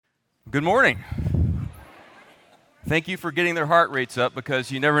Good morning. Thank you for getting their heart rates up because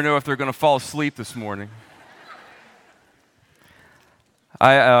you never know if they're going to fall asleep this morning.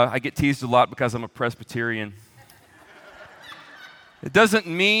 I get teased a lot because I'm a Presbyterian. It doesn't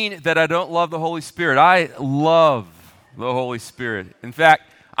mean that I don't love the Holy Spirit. I love the Holy Spirit. In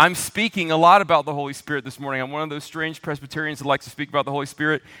fact, I'm speaking a lot about the Holy Spirit this morning. I'm one of those strange Presbyterians that likes to speak about the Holy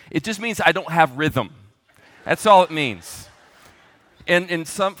Spirit. It just means I don't have rhythm. That's all it means. And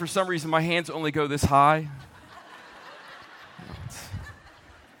for some reason, my hands only go this high.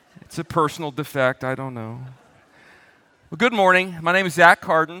 It's a personal defect. I don't know. Well, good morning. My name is Zach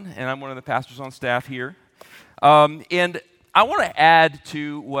Carden, and I'm one of the pastors on staff here. And I want to add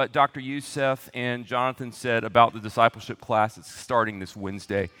to what Dr. Youssef and Jonathan said about the discipleship class that's starting this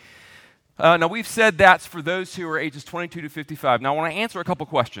Wednesday. Now, we've said that's for those who are ages 22 to 55. Now, I want to answer a couple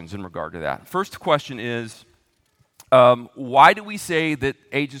questions in regard to that. First question is, why do we say that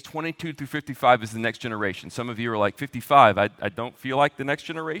ages 22 through 55 is the next generation? Some of you are like, 55, I don't feel like the next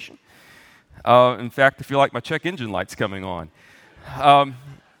generation. In fact, I feel like my check engine light's coming on.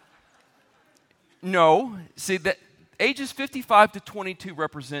 No, see, that ages 55 to 22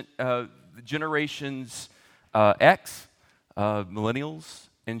 represent the generations X, millennials,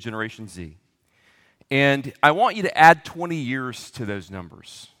 and Generation Z. And I want you to add 20 years to those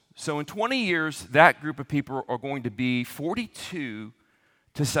numbers. So in 20 years, that group of people are going to be 42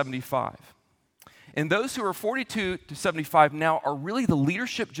 to 75. And those who are 42 to 75 now are really the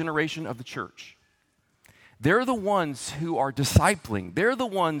leadership generation of the church. They're the ones who are discipling. They're the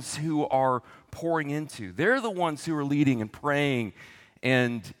ones who are pouring into. They're the ones who are leading and praying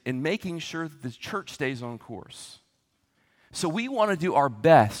and making sure that the church stays on course. So we want to do our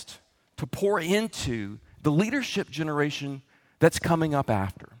best to pour into the leadership generation that's coming up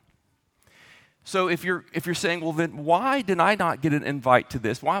after. So if you're saying, well, then why did I not get an invite to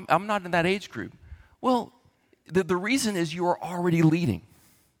this? Why I'm not in that age group? Well, the reason is you are already leading.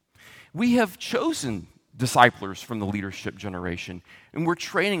 We have chosen disciplers from the leadership generation, and we're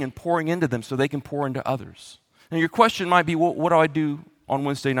training and pouring into them so they can pour into others. Now, your question might be, well, what do I do on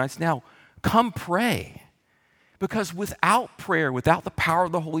Wednesday nights now? Come pray. Because without prayer, without the power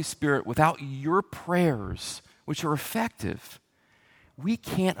of the Holy Spirit, without your prayers, which are effective, we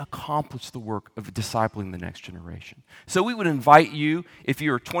can't accomplish the work of discipling the next generation. So we would invite you, if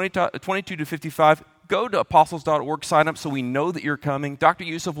you're 22 to 55, go to apostles.org, sign up so we know that you're coming. Dr.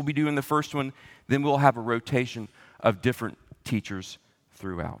 Youssef will be doing the first one. Then we'll have a rotation of different teachers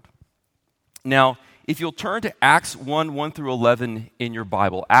throughout. Now, if you'll turn to Acts 1, 1 through 11 in your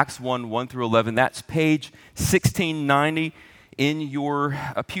Bible, Acts 1, 1 through 11, that's page 1690 in your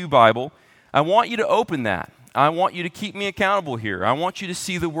Pew Bible. I want you to open that. I want you to keep me accountable here. I want you to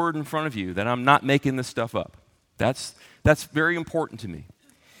see the word in front of you, that I'm not making this stuff up. That's very important to me.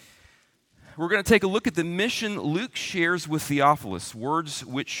 We're going to take a look at the mission Luke shares with Theophilus, words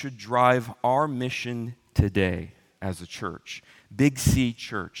which should drive our mission today as a church. Big C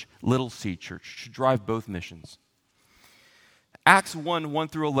church, little c church, should drive both missions. Acts 1, 1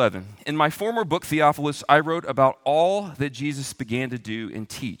 through 11. In my former book, Theophilus, I wrote about all that Jesus began to do and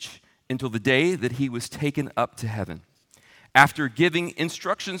teach until the day that he was taken up to heaven, after giving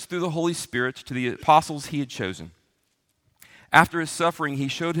instructions through the Holy Spirit to the apostles he had chosen. After his suffering, he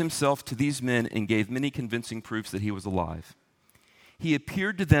showed himself to these men and gave many convincing proofs that he was alive. He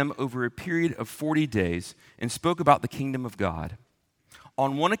appeared to them over a period of 40 days and spoke about the kingdom of God.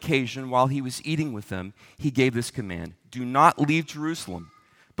 On one occasion, while he was eating with them, he gave this command: "Do not leave Jerusalem,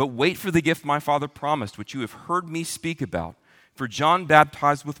 but wait for the gift my Father promised, which you have heard me speak about. For John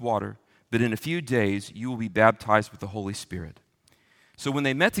baptized with water, but in a few days you will be baptized with the Holy Spirit." So when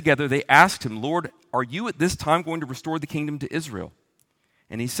they met together, they asked him, "Lord, are you at this time going to restore the kingdom to Israel?"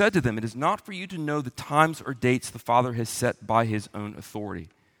 And he said to them, "It is not for you to know the times or dates the Father has set by his own authority,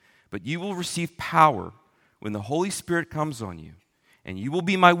 but you will receive power when the Holy Spirit comes on you, and you will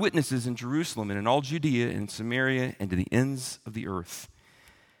be my witnesses in Jerusalem and in all Judea and Samaria and to the ends of the earth."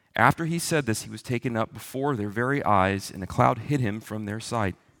 After he said this, he was taken up before their very eyes, and a cloud hid him from their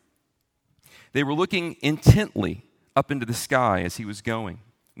sight. They were looking intently up into the sky as he was going,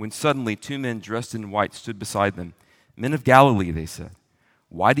 when suddenly 2 men dressed in white stood beside them. "Men of Galilee," they said,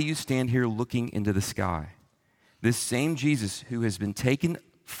 "why do you stand here looking into the sky? This same Jesus who has been taken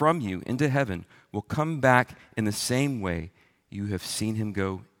from you into heaven will come back in the same way you have seen him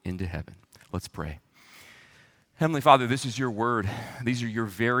go into heaven." Let's pray. Heavenly Father, this is your word. These are your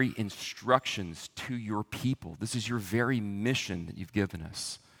very instructions to your people. This is your very mission that you've given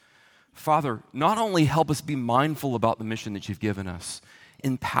us. Father, not only help us be mindful about the mission that you've given us,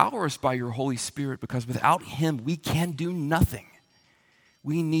 empower us by your Holy Spirit, because without him we can do nothing.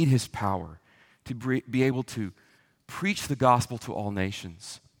 We need his power to be able to preach the gospel to all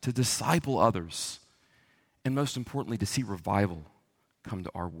nations, to disciple others, and most importantly, to see revival come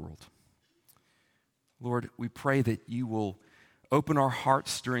to our world. Lord, we pray that you will open our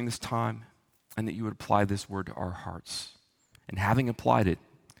hearts during this time and that you would apply this word to our hearts. And having applied it,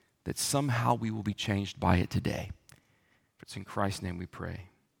 that somehow we will be changed by it today. It's in Christ's name we pray.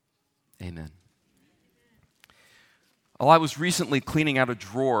 Amen. Well, I was recently cleaning out a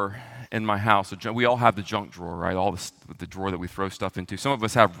drawer in my house. We all have the junk drawer, right? The drawer that we throw stuff into. Some of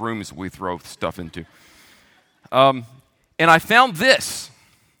us have rooms we throw stuff into. And I found this.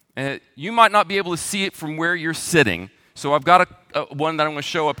 You might not be able to see it from where you're sitting, so I've got one that I'm going to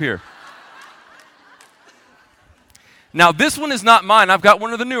show up here. Now, this one is not mine. I've got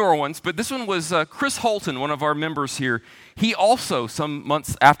one of the newer ones, but this one was Chris Holton, one of our members here. He also, some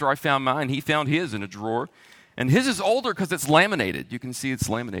months after I found mine, he found his in a drawer. And his is older because it's laminated. You can see it's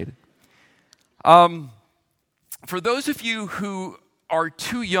laminated. For those of you who are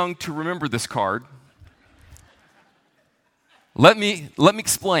too young to remember this card, let me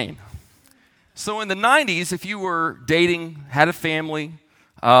explain. So in the 90s, if you were dating, had a family,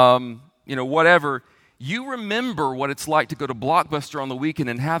 whatever, you remember what it's like to go to Blockbuster on the weekend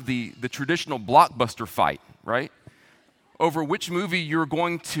and have the traditional Blockbuster fight, right? Over which movie you're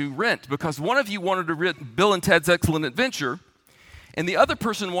going to rent, because one of you wanted to rent Bill and Ted's Excellent Adventure, and the other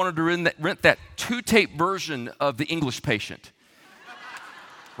person wanted to rent that 2-tape version of The English Patient,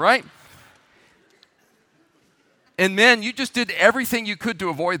 right? And man, you just did everything you could to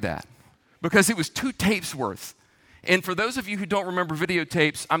avoid that, because it was 2 tapes worth. And for those of you who don't remember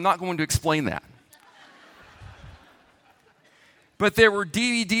videotapes, I'm not going to explain that. But there were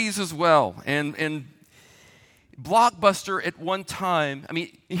DVDs as well, and Blockbuster at one time,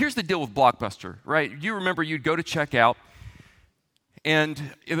 here's the deal with Blockbuster, right? You remember you'd go to checkout, and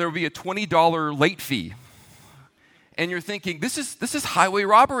there would be a $20 late fee. And you're thinking, this is highway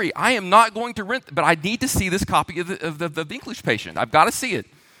robbery. I am not going to rent, but I need to see this copy of the English Patient. I've got to see it.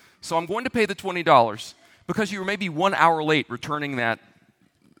 So I'm going to pay the $20 because you were maybe 1 hour late returning that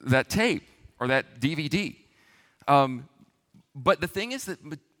tape or that DVD. But the thing is that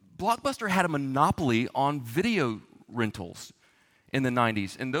Blockbuster had a monopoly on video rentals in the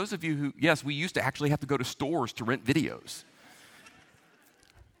 90s. And those of you who, yes, we used to actually have to go to stores to rent videos.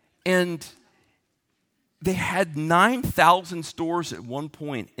 And they had 9,000 stores at one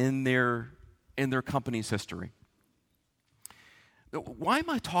point in their company's history. Why am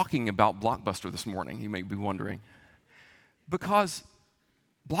I talking about Blockbuster this morning, you may be wondering? Because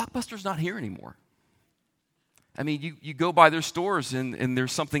Blockbuster's not here anymore. You go by their stores and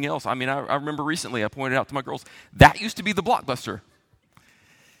there's something else. I remember recently I pointed out to my girls, that used to be the Blockbuster.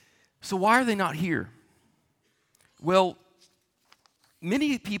 So why are they not here? Well,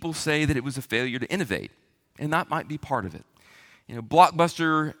 many people say that it was a failure to innovate, and that might be part of it.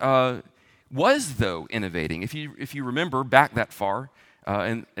 Blockbuster was, though, innovating. If you remember back that far,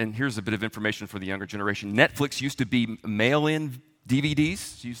 and here's a bit of information for the younger generation. Netflix used to be mail-in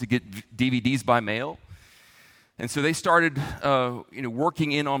DVDs. You used to get DVDs by mail. And so they started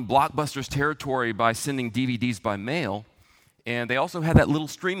working in on Blockbuster's territory by sending DVDs by mail. And they also had that little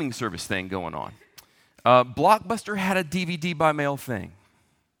streaming service thing going on. Blockbuster had a DVD by mail thing.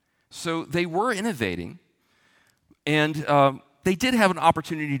 So they were innovating. And they did have an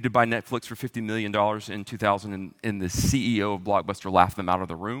opportunity to buy Netflix for $50 million in 2000, and the CEO of Blockbuster laughed them out of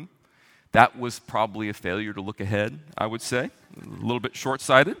the room. That was probably a failure to look ahead, I would say. A little bit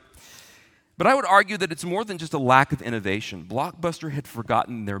short-sighted. But I would argue that it's more than just a lack of innovation. Blockbuster had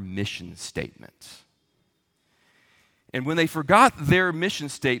forgotten their mission statement. And when they forgot their mission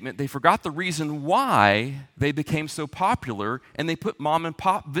statement, they forgot the reason why they became so popular, and they put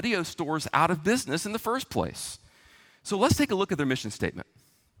mom-and-pop video stores out of business in the first place. So let's take a look at their mission statement.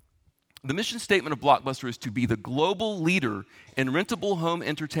 The mission statement of Blockbuster is to be the global leader in rentable home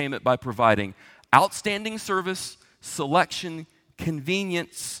entertainment by providing outstanding service, selection,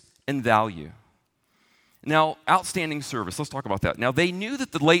 convenience, and value. Now, outstanding service, let's talk about that. Now, they knew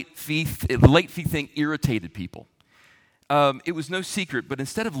that the late fee thing irritated people. It was no secret, but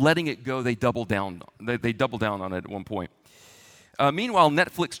instead of letting it go, they doubled down. They doubled down on it at one point. Meanwhile,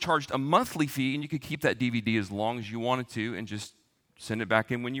 Netflix charged a monthly fee, and you could keep that DVD as long as you wanted to and just send it back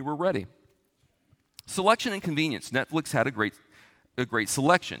in when you were ready. Selection and convenience. Netflix had a great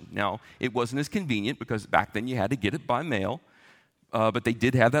selection. Now, it wasn't as convenient because back then you had to get it by mail, but they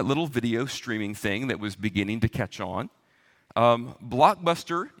did have that little video streaming thing that was beginning to catch on.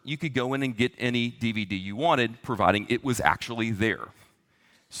 Blockbuster, you could go in and get any DVD you wanted, providing it was actually there.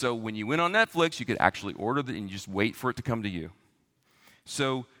 So when you went on Netflix, you could actually order it and you just wait for it to come to you.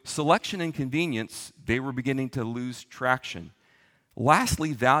 So selection and convenience, they were beginning to lose traction.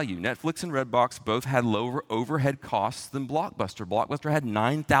 Lastly, value. Netflix and Redbox both had lower overhead costs than Blockbuster. Blockbuster had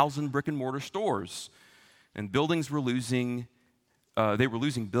 9,000 brick and mortar stores, and buildings were losing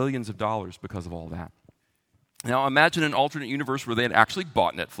billions of dollars because of all that. Now imagine an alternate universe where they had actually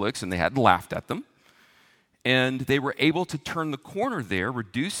bought Netflix and they hadn't laughed at them, and they were able to turn the corner there,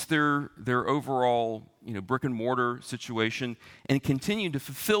 reduce their overall brick and mortar situation, and continue to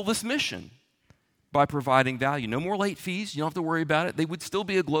fulfill this mission by providing value. No more late fees. You don't have to worry about it. They would still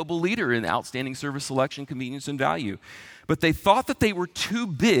be a global leader in outstanding service selection, convenience, and value. But they thought that they were too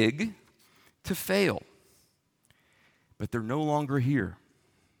big to fail. But they're no longer here.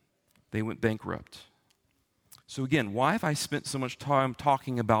 They went bankrupt. So again, why have I spent so much time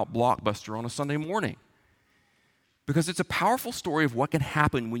talking about Blockbuster on a Sunday morning? Because it's a powerful story of what can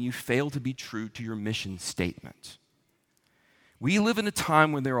happen when you fail to be true to your mission statement. We live in a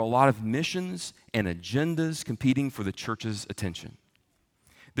time when there are a lot of missions and agendas competing for the church's attention.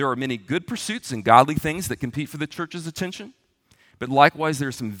 There are many good pursuits and godly things that compete for the church's attention, but likewise there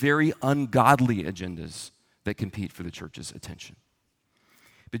are some very ungodly agendas that compete for the church's attention.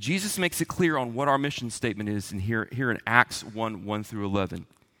 But Jesus makes it clear on what our mission statement is here in Acts 1 through 11.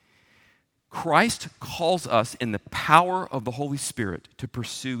 Christ calls us in the power of the Holy Spirit to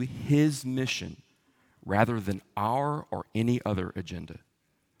pursue his mission rather than our or any other agenda.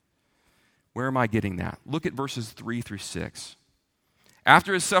 Where am I getting that? Look at verses 3 through 6.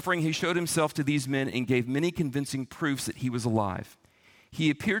 After his suffering, he showed himself to these men and gave many convincing proofs that he was alive. He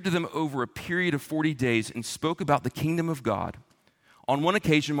appeared to them over a period of 40 days and spoke about the kingdom of God. On one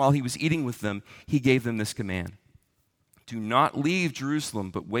occasion, while he was eating with them, he gave them this command: "Do not leave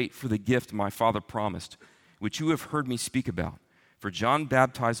Jerusalem, but wait for the gift my Father promised, which you have heard me speak about. For John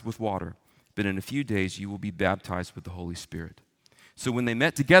baptized with water, but in a few days you will be baptized with the Holy Spirit." So when they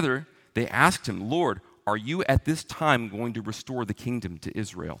met together, they asked him, "Lord, are you at this time going to restore the kingdom to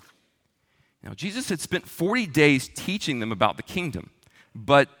Israel?" Now, Jesus had spent 40 days teaching them about the kingdom,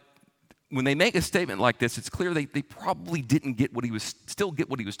 but when they make a statement like this, it's clear they probably didn't get what he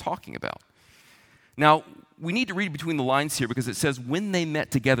was talking about. Now, we need to read between the lines here because it says when they met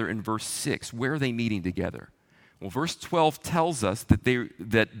together in verse 6. Where are they meeting together? Well, verse 12 tells us that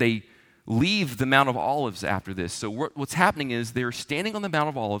they leave the Mount of Olives after this. So what's happening is they're standing on the Mount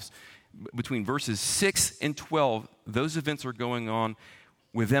of Olives between verses 6 and 12. Those events are going on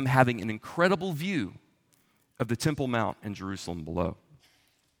with them having an incredible view of the Temple Mount and Jerusalem below.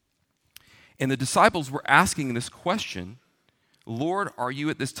 And the disciples were asking this question, "Lord, are you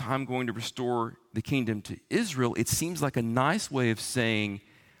at this time going to restore the kingdom to Israel?" It seems like a nice way of saying,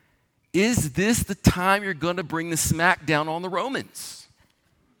 is this the time you're going to bring the smack down on the Romans?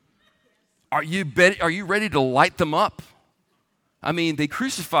 Are you ready to light them up? I mean, they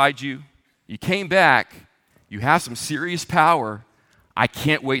crucified you. You came back. You have some serious power. I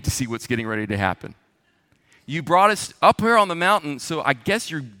can't wait to see what's getting ready to happen. You brought us up here on the mountain, so I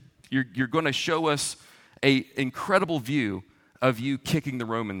guess you're going to show us an incredible view of you kicking the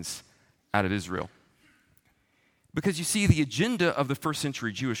Romans out of Israel. Because you see, the agenda of the first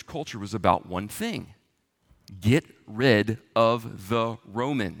century Jewish culture was about one thing: get rid of the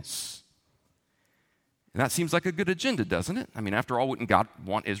Romans. And that seems like a good agenda, doesn't it? I mean, after all, wouldn't God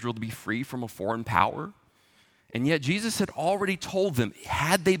want Israel to be free from a foreign power? And yet Jesus had already told them,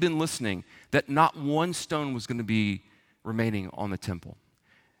 had they been listening, that not one stone was going to be remaining on the temple.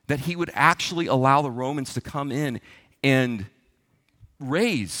 That he would actually allow the Romans to come in and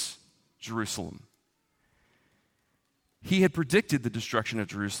raze Jerusalem. He had predicted the destruction of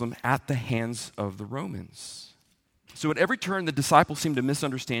Jerusalem at the hands of the Romans. So at every turn, the disciples seemed to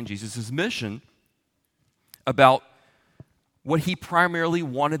misunderstand Jesus' mission about what he primarily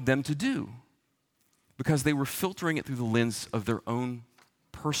wanted them to do, because they were filtering it through the lens of their own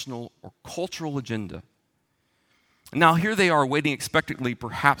personal or cultural agenda. Now here they are waiting expectantly,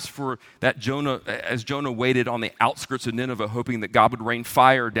 perhaps for that as Jonah waited on the outskirts of Nineveh, hoping that God would rain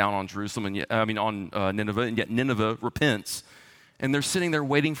fire down on Nineveh, and yet Nineveh repents. And they're sitting there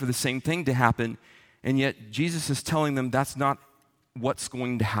waiting for the same thing to happen, and yet Jesus is telling them that's not what's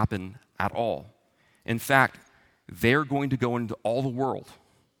going to happen at all. In fact, they're going to go into all the world,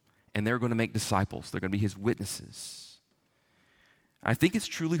 and they're going to make disciples. They're going to be his witnesses. I think it's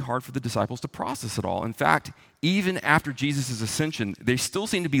truly hard for the disciples to process it all. In fact, even after Jesus' ascension, they still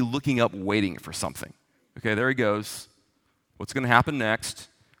seem to be looking up, waiting for something. Okay, there he goes. What's going to happen next?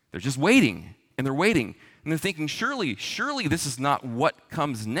 They're just waiting, and they're waiting. And they're thinking, surely this is not what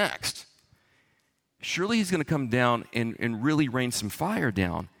comes next. Surely he's going to come down and really rain some fire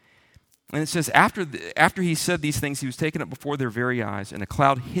down. And it says, after he said these things, he was taken up before their very eyes, and a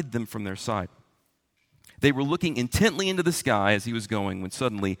cloud hid them from their sight. They were looking intently into the sky as he was going, when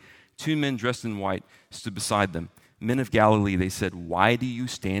suddenly 2 men dressed in white stood beside them. Men of Galilee, they said, why do you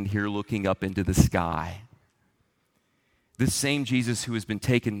stand here looking up into the sky? This same Jesus who has been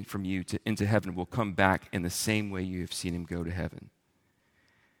taken from you into heaven will come back in the same way you have seen him go to heaven.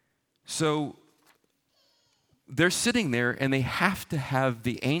 So they're sitting there and they have to have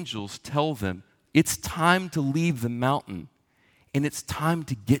the angels tell them, it's time to leave the mountain and it's time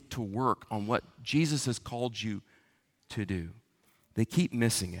to get to work on what Jesus has called you to do. They keep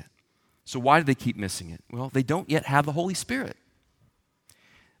missing it. So why do they keep missing it? Well, they don't yet have the Holy Spirit.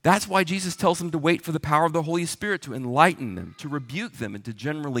 That's why Jesus tells them to wait for the power of the Holy Spirit to enlighten them, to rebuke them, and to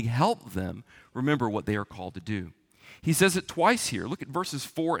generally help them remember what they are called to do. He says it twice here. Look at verses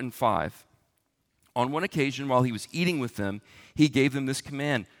 4 and 5. On one occasion, while he was eating with them, he gave them this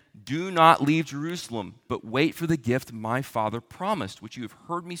command: do not leave Jerusalem, but wait for the gift my Father promised, which you have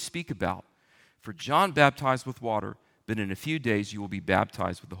heard me speak about. For John baptized with water, but in a few days you will be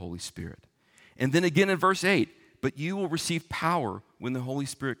baptized with the Holy Spirit. And then again in verse 8, but you will receive power when the Holy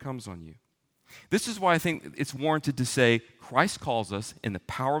Spirit comes on you. This is why I think it's warranted to say Christ calls us in the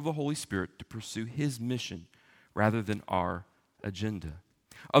power of the Holy Spirit to pursue his mission rather than our agenda.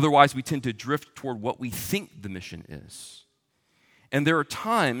 Otherwise, we tend to drift toward what we think the mission is. And there are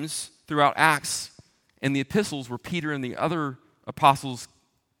times throughout Acts and the epistles where Peter and the other apostles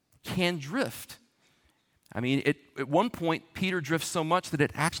can drift. I mean, at one point, Peter drifts so much that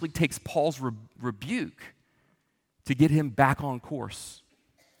it actually takes Paul's rebuke to get him back on course.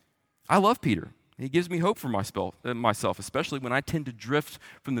 I love Peter. He gives me hope for myself, especially when I tend to drift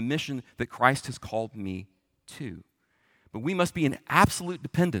from the mission that Christ has called me to. But we must be in absolute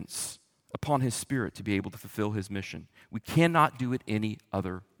dependence upon his Spirit to be able to fulfill his mission. We cannot do it any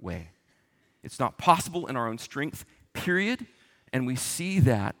other way. It's not possible in our own strength, period. And we see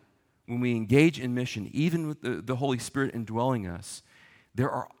that when we engage in mission, even with the Holy Spirit indwelling us, there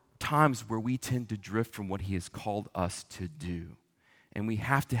are times where we tend to drift from what he has called us to do. And we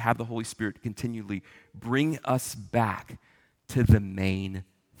have to have the Holy Spirit continually bring us back to the main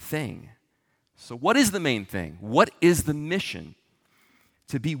thing. So what is the main thing? What is the mission?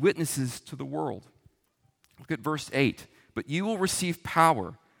 To be witnesses to the world. Look at verse 8. But you will receive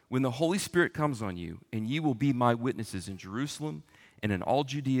power when the Holy Spirit comes on you, and you will be my witnesses in Jerusalem and in all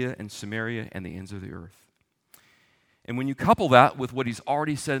Judea and Samaria and the ends of the earth. And when you couple that with what he's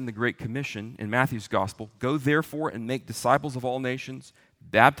already said in the Great Commission in Matthew's Gospel, go therefore and make disciples of all nations,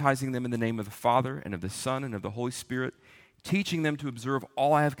 baptizing them in the name of the Father and of the Son and of the Holy Spirit, teaching them to observe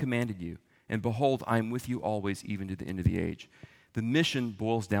all I have commanded you. And behold, I am with you always, even to the end of the age. The mission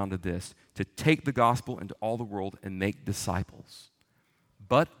boils down to this: to take the gospel into all the world and make disciples.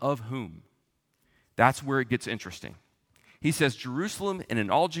 But of whom? That's where it gets interesting. He says Jerusalem and in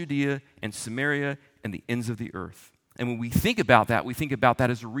all Judea and Samaria and the ends of the earth. And when we think about that, we think about that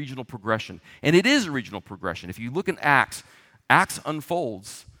as a regional progression. And it is a regional progression. If you look in Acts, Acts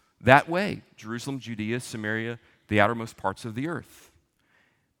unfolds that way. Jerusalem, Judea, Samaria, the outermost parts of the earth.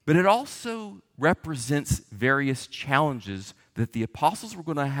 But it also represents various challenges that the apostles were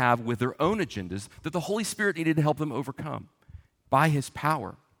going to have with their own agendas that the Holy Spirit needed to help them overcome by his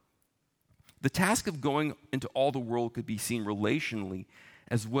power. The task of going into all the world could be seen relationally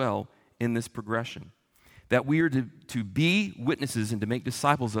as well in this progression. That we are to be witnesses and to make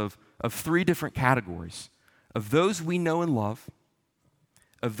disciples of 3 different categories: of those we know and love,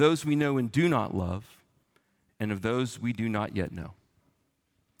 of those we know and do not love, and of those we do not yet know.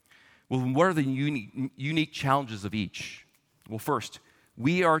 Well, what are the unique challenges of each? Well, first,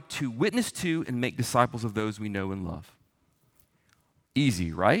 we are to witness to and make disciples of those we know and love.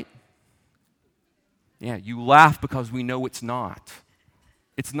 Easy, right? Yeah, you laugh because we know it's not.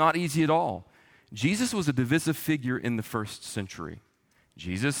 It's not easy at all. Jesus was a divisive figure in the first century.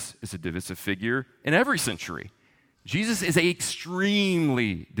 Jesus is a divisive figure in every century. Jesus is an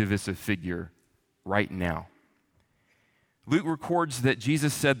extremely divisive figure right now. Luke records that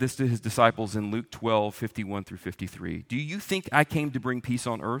Jesus said this to his disciples in Luke 12, 51 through 53. Do you think I came to bring peace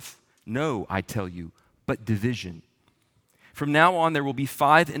on earth? No, I tell you, but division. From now on, there will be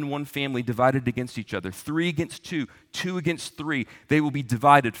 5 in one family divided against each other, 3 against 2, 2 against 3. They will be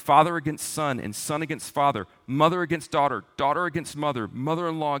divided, father against son, and son against father, mother against daughter, daughter against mother,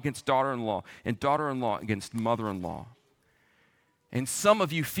 mother-in-law against daughter-in-law, and daughter-in-law against mother-in-law. And some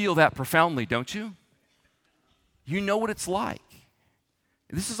of you feel that profoundly, don't you? You know what it's like.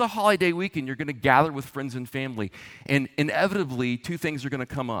 This is a holiday weekend. You're going to gather with friends and family, and inevitably, 2 things are going to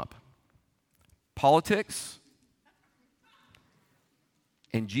come up: politics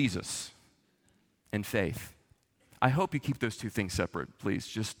and Jesus. and faith. I hope you keep those two things separate, please.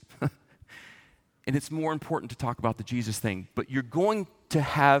 Just and it's more important to talk about the Jesus thing, but you're going to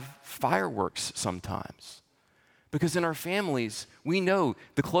have fireworks sometimes. Because in our families, we know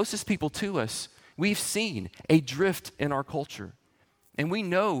the closest people to us, we've seen a drift in our culture. And we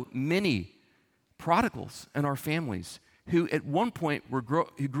know many prodigals in our families who at one point who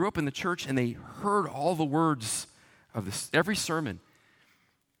grew up in the church and they heard all the words of this, every sermon,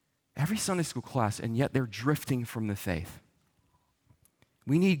 every Sunday school class, and yet they're drifting from the faith.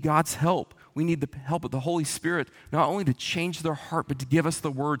 We need God's help. We need the help of the Holy Spirit, not only to change their heart, but to give us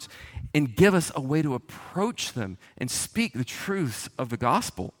the words and give us a way to approach them and speak the truths of the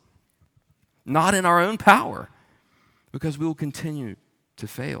gospel. Not in our own power, because we will continue to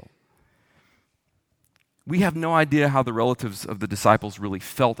fail. We have no idea how the relatives of the disciples really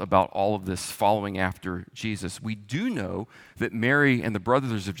felt about all of this following after Jesus. We do know that Mary and the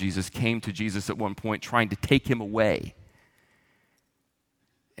brothers of Jesus came to Jesus at one point trying to take him away.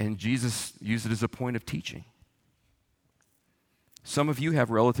 And Jesus used it as a point of teaching. Some of you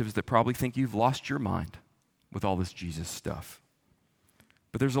have relatives that probably think you've lost your mind with all this Jesus stuff.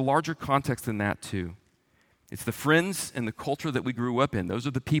 But there's a larger context than that too. It's the friends and the culture that we grew up in. Those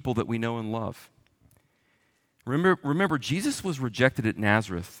are the people that we know and love. Remember, Jesus was rejected at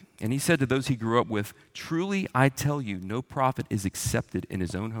Nazareth, and he said to those he grew up with, "Truly I tell you, no prophet is accepted in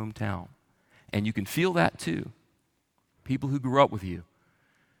his own hometown." And you can feel that too. People who grew up with you,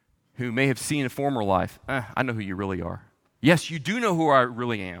 who may have seen a former life, I know who you really are. Yes, you do know who I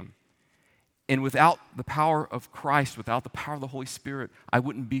really am. And without the power of Christ, without the power of the Holy Spirit, I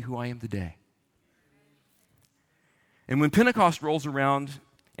wouldn't be who I am today. And when Pentecost rolls around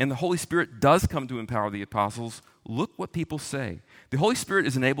and the Holy Spirit does come to empower the apostles, look what people say. The Holy Spirit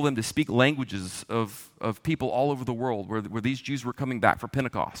has enabled them to speak languages of people all over the world where these Jews were coming back for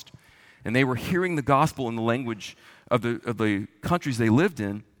Pentecost. And they were hearing the gospel in the language of the countries they lived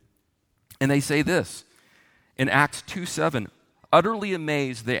in. And they say this in Acts 2:7, utterly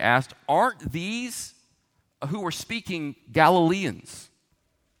amazed, they asked, "Aren't these who are speaking Galileans?"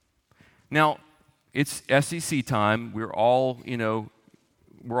 Now, it's SEC time. We're all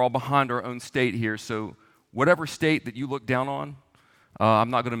behind our own state here. So whatever state that you look down on, I'm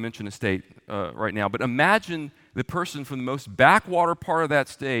not going to mention a state right now, but imagine the person from the most backwater part of that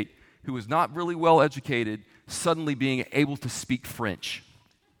state who was not really well educated suddenly being able to speak French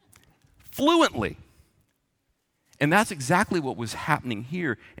fluently. And that's exactly what was happening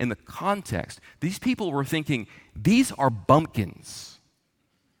here in the context. These people were thinking, these are bumpkins.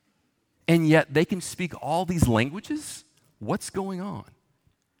 And yet they can speak all these languages? What's going on?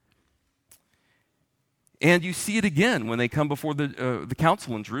 And you see it again when they come before the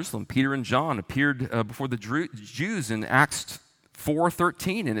council in Jerusalem. Peter and John appeared before the Jews in Acts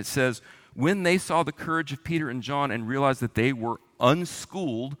 4:13, and it says, when they saw the courage of Peter and John and realized that they were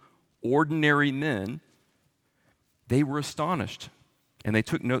unschooled, ordinary men, they were astonished, and they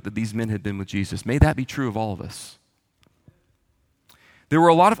took note that these men had been with Jesus. May that be true of all of us. There were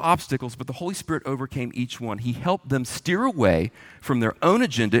a lot of obstacles, but the Holy Spirit overcame each one. He helped them steer away from their own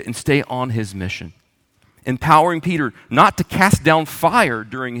agenda and stay on his mission, empowering Peter not to cast down fire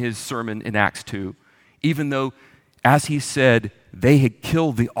during his sermon in Acts 2, even though, as he said, they had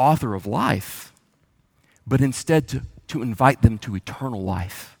killed the author of life, but instead to invite them to eternal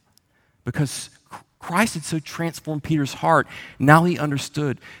life. Because Christ had so transformed Peter's heart, now he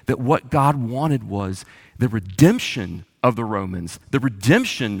understood that what God wanted was the redemption of the Romans, the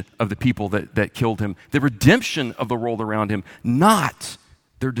redemption of the people that killed him, the redemption of the world around him, not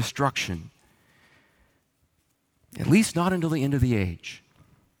their destruction. At least not until the end of the age.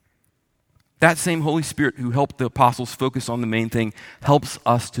 That same Holy Spirit who helped the apostles focus on the main thing helps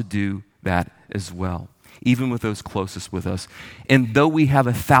us to do that as well, even with those closest with us. And though we have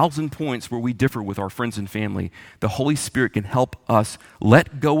 1,000 points where we differ with our friends and family, the Holy Spirit can help us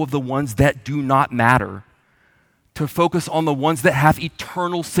let go of the ones that do not matter to focus on the ones that have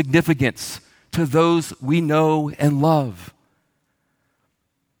eternal significance to those we know and love.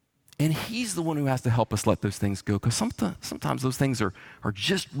 And he's the one who has to help us let those things go, because sometimes those things are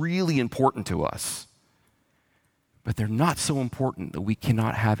just really important to us. But they're not so important that we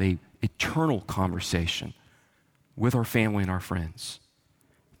cannot have an eternal conversation with our family and our friends.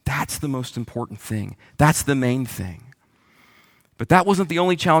 That's the most important thing. That's the main thing. But that wasn't the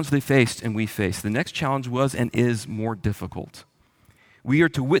only challenge they faced and we faced. The next challenge was and is more difficult. We are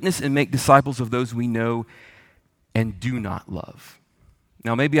to witness and make disciples of those we know and do not love.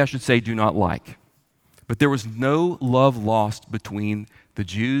 Now, maybe I should say do not like. But there was no love lost between the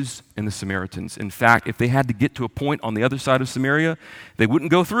Jews and the Samaritans. In fact, if they had to get to a point on the other side of Samaria they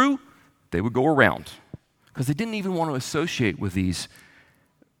wouldn't go through, they would go around because they didn't even want to associate with these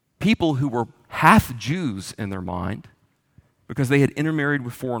people who were half Jews in their mind because they had intermarried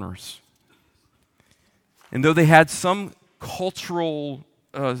with foreigners. And though they had some cultural,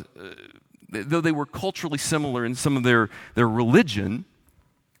 though they were culturally similar in some of their religion,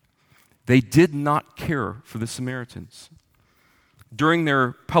 they did not care for the Samaritans. During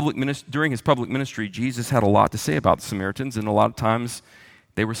his public ministry, Jesus had a lot to say about the Samaritans, and a lot of times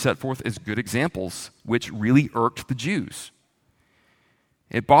they were set forth as good examples, which really irked the Jews.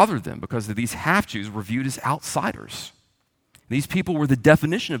 It bothered them because these half-Jews were viewed as outsiders. These people were the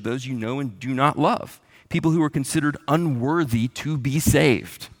definition of those you know and do not love, people who were considered unworthy to be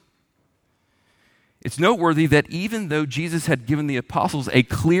saved. It's noteworthy that even though Jesus had given the apostles a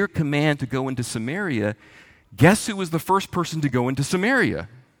clear command to go into Samaria, guess who was the first person to go into Samaria?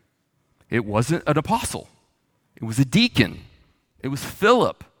 It wasn't an apostle. It was a deacon. It was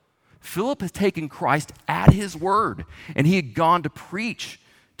Philip. Philip had taken Christ at his word, and he had gone to preach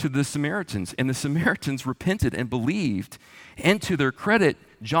to the Samaritans, and the Samaritans repented and believed. And to their credit,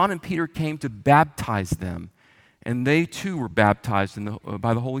 John and Peter came to baptize them, and they too were baptized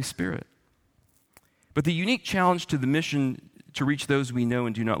by the Holy Spirit. But the unique challenge to the mission to reach those we know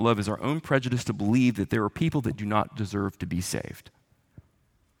and do not love is our own prejudice to believe that there are people that do not deserve to be saved.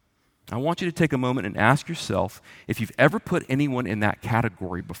 I want you to take a moment and ask yourself if you've ever put anyone in that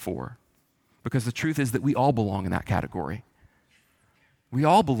category before, because the truth is that we all belong in that category. We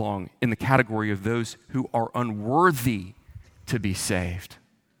all belong in the category of those who are unworthy to be saved,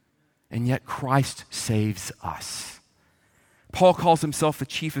 and yet Christ saves us. Paul calls himself the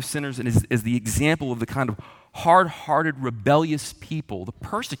chief of sinners and is the example of the kind of hard-hearted, rebellious people, the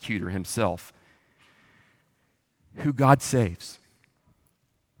persecutor himself, who God saves.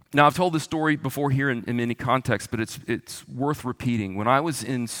 Now, I've told this story before here in many contexts, but it's worth repeating. When I was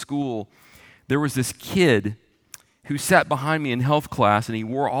in school, there was this kid who sat behind me in health class, and he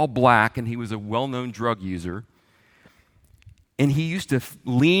wore all black, and he was a well-known drug user. And he used to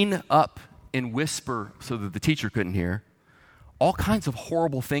lean up and whisper so that the teacher couldn't hear all kinds of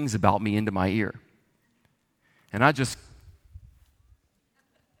horrible things about me into my ear. And I just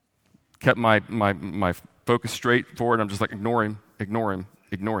kept my focus straight forward. I'm just like, ignore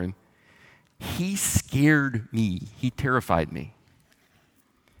him. He scared me. He terrified me.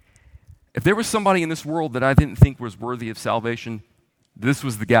 If there was somebody in this world that I didn't think was worthy of salvation, this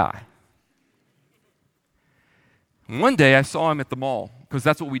was the guy. One day I saw him at the mall, because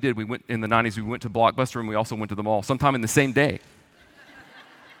that's what we did. We went in the 90s, we went to Blockbuster, and we also went to the mall, sometime in the same day.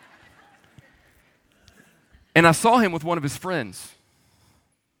 And I saw him with one of his friends.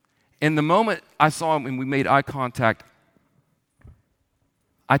 And the moment I saw him and we made eye contact,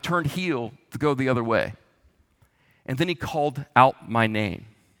 I turned heel to go the other way. And then he called out my name.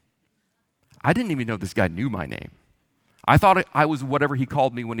 I didn't even know this guy knew my name. I thought I was whatever he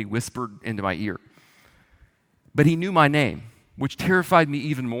called me when he whispered into my ear. But he knew my name, which terrified me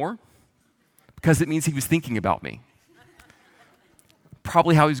even more because it means he was thinking about me.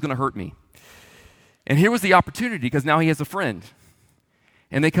 Probably how he was going to hurt me. And here was the opportunity because now he has a friend.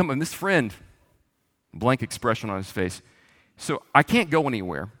 And they come, and this friend, blank expression on his face. So I can't go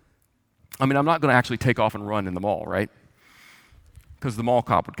anywhere. I mean, I'm not going to actually take off and run in the mall, right? Because the mall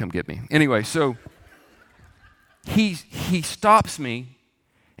cop would come get me. Anyway, so he stops me,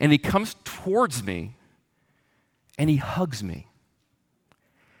 and he comes towards me, and he hugs me.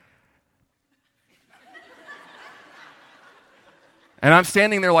 And I'm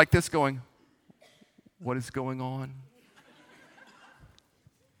standing there like this going, what is going on?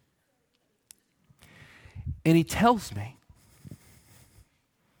 And he tells me,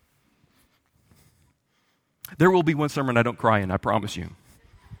 there will be one sermon I don't cry in, I promise you.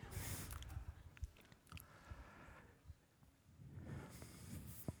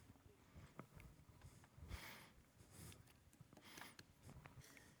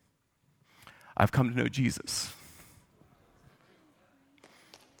 I've come to know Jesus.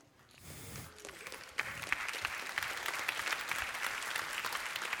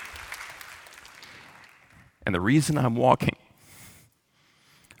 And the reason I'm walking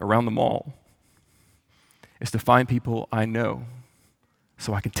around the mall is to find people I know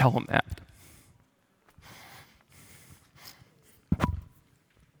so I can tell them that.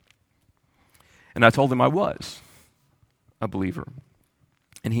 And I told him I was a believer.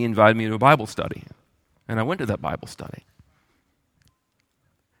 And he invited me to a Bible study. And I went to that Bible study.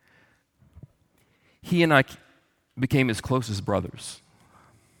 He and I became as close as brothers.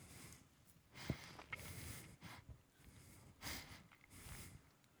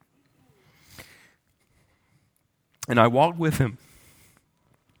 And I walked with him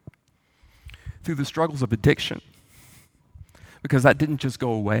through the struggles of addiction, because that didn't just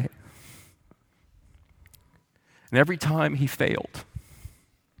go away. And every time he failed,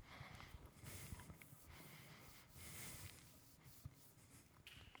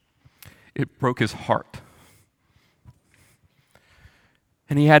 it broke his heart.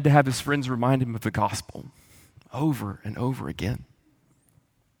 And he had to have his friends remind him of the gospel over and over again.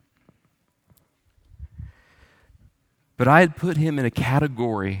 But I had put him in a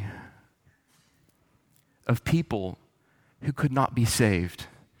category of people who could not be saved.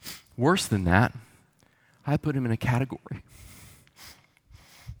 Worse than that, I put him in a category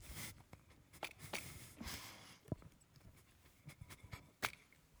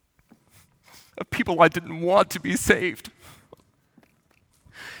of people I didn't want to be saved.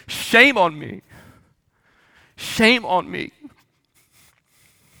 Shame on me. Shame on me.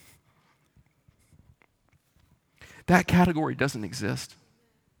 That category doesn't exist.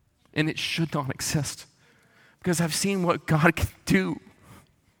 And it should not exist. Because I've seen what God can do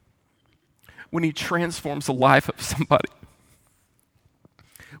when he transforms the life of somebody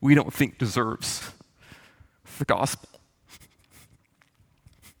we don't think deserves the gospel.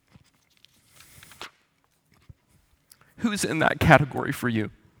 Who's in that category for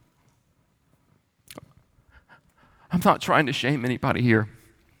you? I'm not trying to shame anybody here.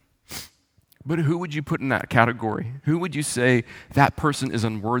 But who would you put in that category? Who would you say that person is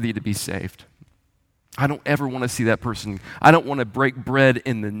unworthy to be saved? I don't ever want to see that person. I don't want to break bread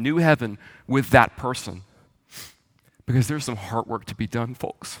in the new heaven with that person. Because there's some hard work to be done,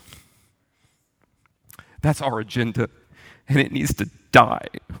 folks. That's our agenda, and it needs to die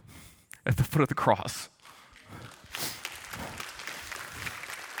at the foot of the cross.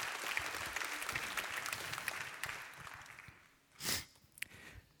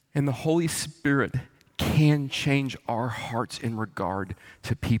 And the Holy Spirit can change our hearts in regard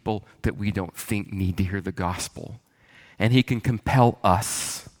to people that we don't think need to hear the gospel. And he can compel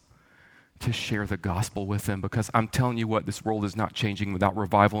us to share the gospel with them, because I'm telling you what, this world is not changing without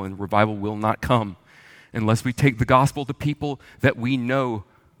revival, and revival will not come unless we take the gospel to people that we know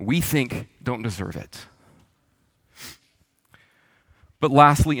we think don't deserve it. But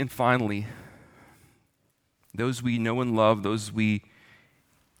lastly and finally, those we know and love, those we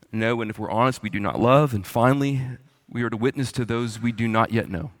know, and if we're honest, we do not love. And finally, we are to witness to those we do not yet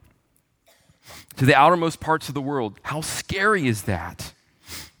know. To the outermost parts of the world. How scary is that?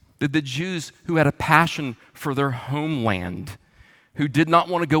 That the Jews who had a passion for their homeland, who did not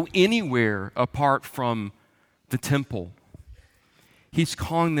want to go anywhere apart from the temple, he's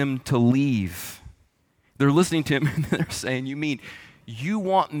calling them to leave. They're listening to him and they're saying, you mean you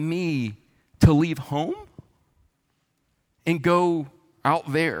want me to leave home and go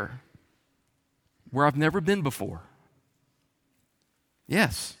out there where I've never been before?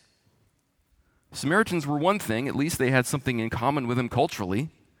 Yes. Samaritans were one thing, at least they had something in common with him culturally.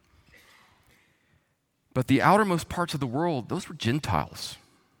 But the outermost parts of the world, those were Gentiles.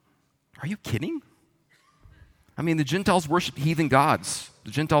 Are you kidding? I mean, the Gentiles worshiped heathen gods.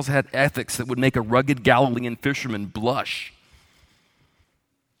 The Gentiles had ethics that would make a rugged Galilean fisherman blush.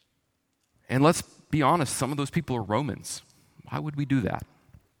 And let's be honest, some of those people are Romans. Why would we do that?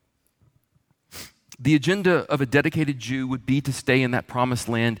 The agenda of a dedicated Jew would be to stay in that promised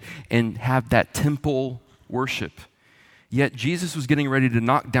land and have that temple worship. Yet Jesus was getting ready to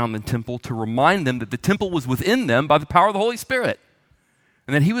knock down the temple to remind them that the temple was within them by the power of the Holy Spirit.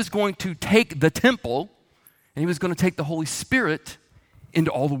 And that he was going to take the temple and he was going to take the Holy Spirit into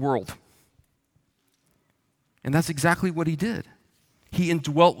all the world. And that's exactly what he did. He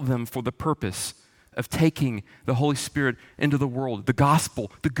indwelt them for the purpose of taking the Holy Spirit into the world, the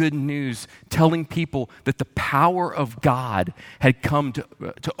gospel, the good news, telling people that the power of God had come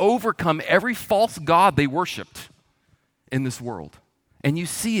to overcome every false god they worshiped in this world. And you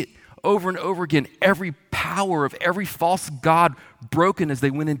see it over and over again, every power of every false god broken as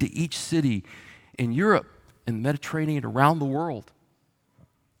they went into each city in Europe and the Mediterranean, around the world.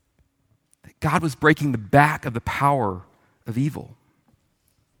 That God was breaking the back of the power of evil.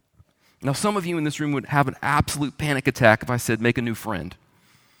 Now, some of you in this room would have an absolute panic attack if I said, make a new friend.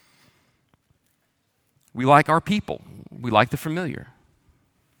 We like our people. We like the familiar.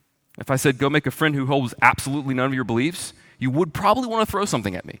 If I said, go make a friend who holds absolutely none of your beliefs, you would probably want to throw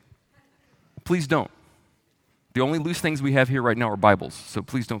something at me. Please don't. The only loose things we have here right now are Bibles, so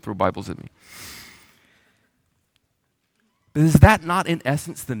please don't throw Bibles at me. But is that not, in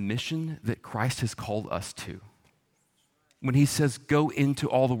essence, the mission that Christ has called us to? When he says, go into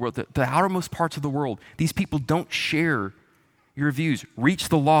all the world, the outermost parts of the world, these people don't share your views. Reach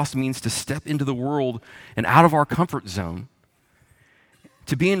the lost means to step into the world and out of our comfort zone,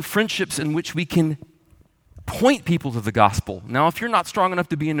 to be in friendships in which we can point people to the gospel. Now, if you're not strong enough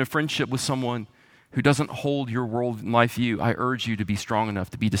to be in a friendship with someone who doesn't hold your world and life view, I urge you to be strong enough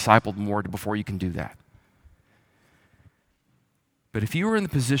to be discipled more before you can do that. But if you are in the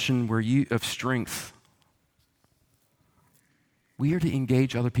position where you of strength, we are to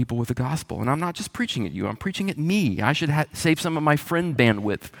engage other people with the gospel. And I'm not just preaching at you, I'm preaching at me. I should save some of my friend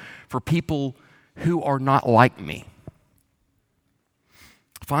bandwidth for people who are not like me.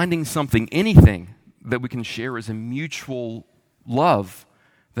 Finding something, anything that we can share as a mutual love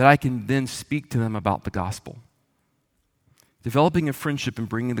that I can then speak to them about the gospel. Developing a friendship and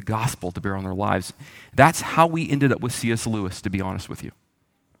bringing the gospel to bear on their lives. That's how we ended up with C.S. Lewis, to be honest with you.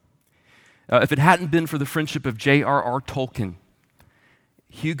 If it hadn't been for the friendship of J.R.R. Tolkien,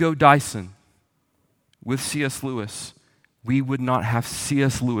 Hugo Dyson, with C.S. Lewis, we would not have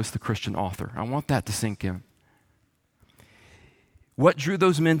C.S. Lewis, the Christian author. I want that to sink in. What drew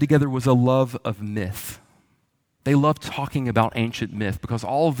those men together was a love of myth. They loved talking about ancient myth because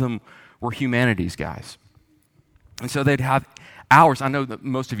all of them were humanities guys. And so they'd have hours. I know that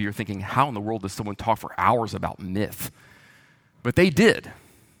most of you are thinking, how in the world does someone talk for hours about myth? But they did.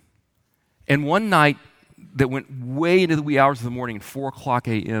 And one night that went way into the wee hours of the morning, 4 o'clock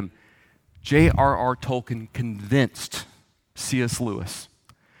a.m., J.R.R. Tolkien convinced C.S. Lewis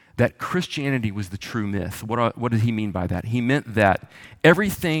that Christianity was the true myth. What did he mean by that? He meant that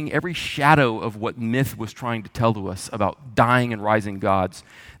everything, every shadow of what myth was trying to tell to us about dying and rising gods,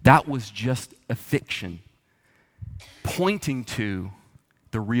 that was just a fiction pointing to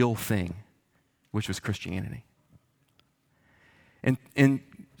the real thing, which was Christianity. And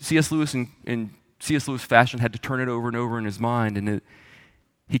C.S. Lewis, in C.S. Lewis fashion, had to turn it over and over in his mind, and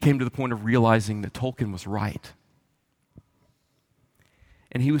he came to the point of realizing that Tolkien was right.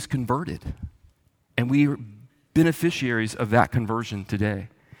 And he was converted. And we are beneficiaries of that conversion today.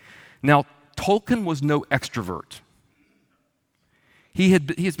 Now, Tolkien was no extrovert. He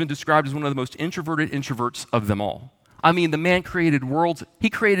has been described as one of the most introverted introverts of them all. I mean, the man created worlds. He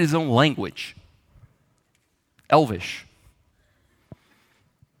created his own language. Elvish.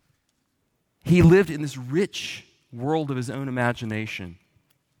 He lived in this rich world of his own imagination.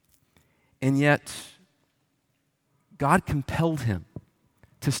 And yet, God compelled him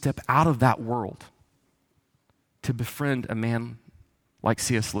to step out of that world to befriend a man like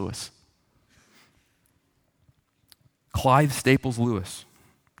C.S. Lewis. Clive Staples Lewis,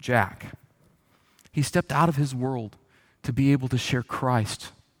 Jack, he stepped out of his world to be able to share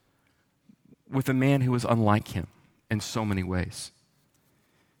Christ with a man who was unlike him in so many ways.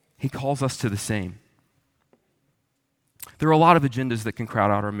 He calls us to the same. There are a lot of agendas that can crowd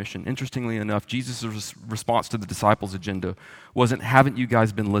out our mission. Interestingly enough, Jesus' response to the disciples' agenda wasn't, haven't you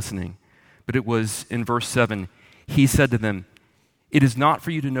guys been listening? But it was in verse 7, he said to them, it is not for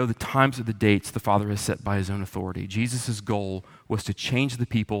you to know the times or the dates the Father has set by his own authority. Jesus' goal was to change the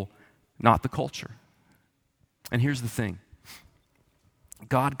people, not the culture. And here's the thing.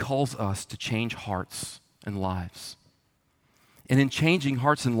 God calls us to change hearts and lives. And in changing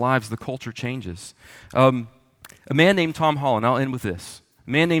hearts and lives, the culture changes. A man named Tom Holland, I'll end with this. A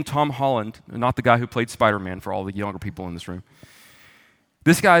man named Tom Holland, not the guy who played Spider-Man for all the younger people in this room.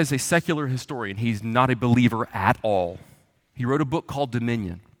 This guy is a secular historian. He's not a believer at all. He wrote a book called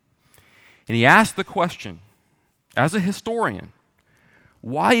Dominion. And he asked the question, as a historian,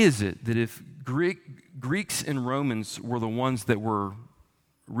 why is it that if Greeks and Romans were the ones that were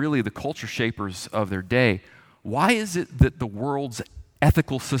really the culture shapers of their day, why is it that the world's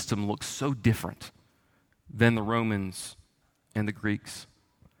ethical system looks so different than the Romans and the Greeks?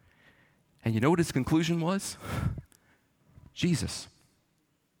 And you know what his conclusion was? Jesus.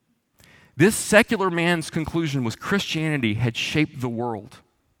 This secular man's conclusion was Christianity had shaped the world.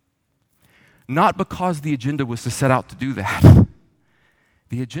 Not because the agenda was to set out to do that.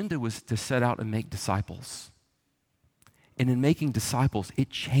 The agenda was to set out and make disciples. And in making disciples, it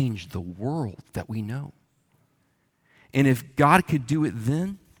changed the world that we know. And if God could do it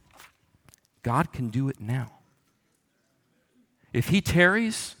then, God can do it now. If he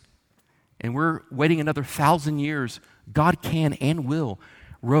tarries and we're waiting another 1,000 years, God can and will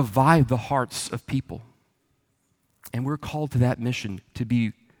revive the hearts of people. And we're called to that mission to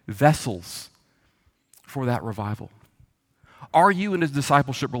be vessels for that revival. Are you in a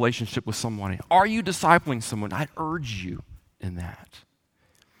discipleship relationship with someone? Are you discipling someone? I urge you in that.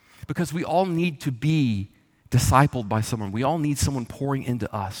 Because we all need to be discipled by someone. We all need someone pouring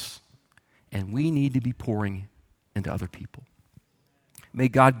into us. And we need to be pouring into other people. May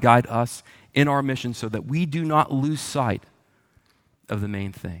God guide us in our mission so that we do not lose sight of the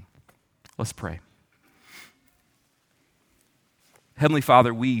main thing. Let's pray. Heavenly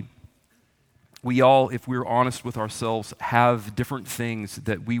Father, we all, if we're honest with ourselves, have different things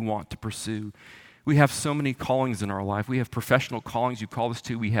that we want to pursue. We have so many callings in our life. We have professional callings you've called us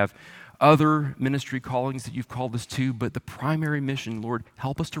to. We have other ministry callings that you've called us to. But the primary mission, Lord,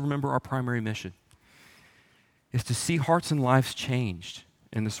 help us to remember our primary mission, is to see hearts and lives changed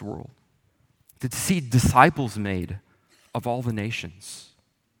in this world, to see disciples made of all the nations.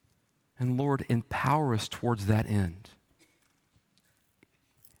 And Lord, empower us towards that end.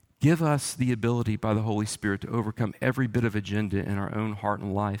 Give us the ability by the Holy Spirit to overcome every bit of agenda in our own heart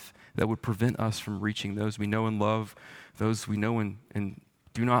and life that would prevent us from reaching those we know and love, those we know and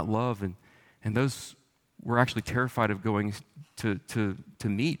do not love, and those we're actually terrified of going to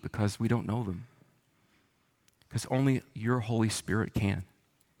meet because we don't know them. Because only your Holy Spirit can.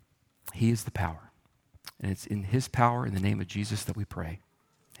 He is the power. And it's in his power, in the name of Jesus, that we pray.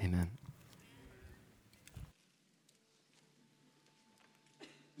 Amen.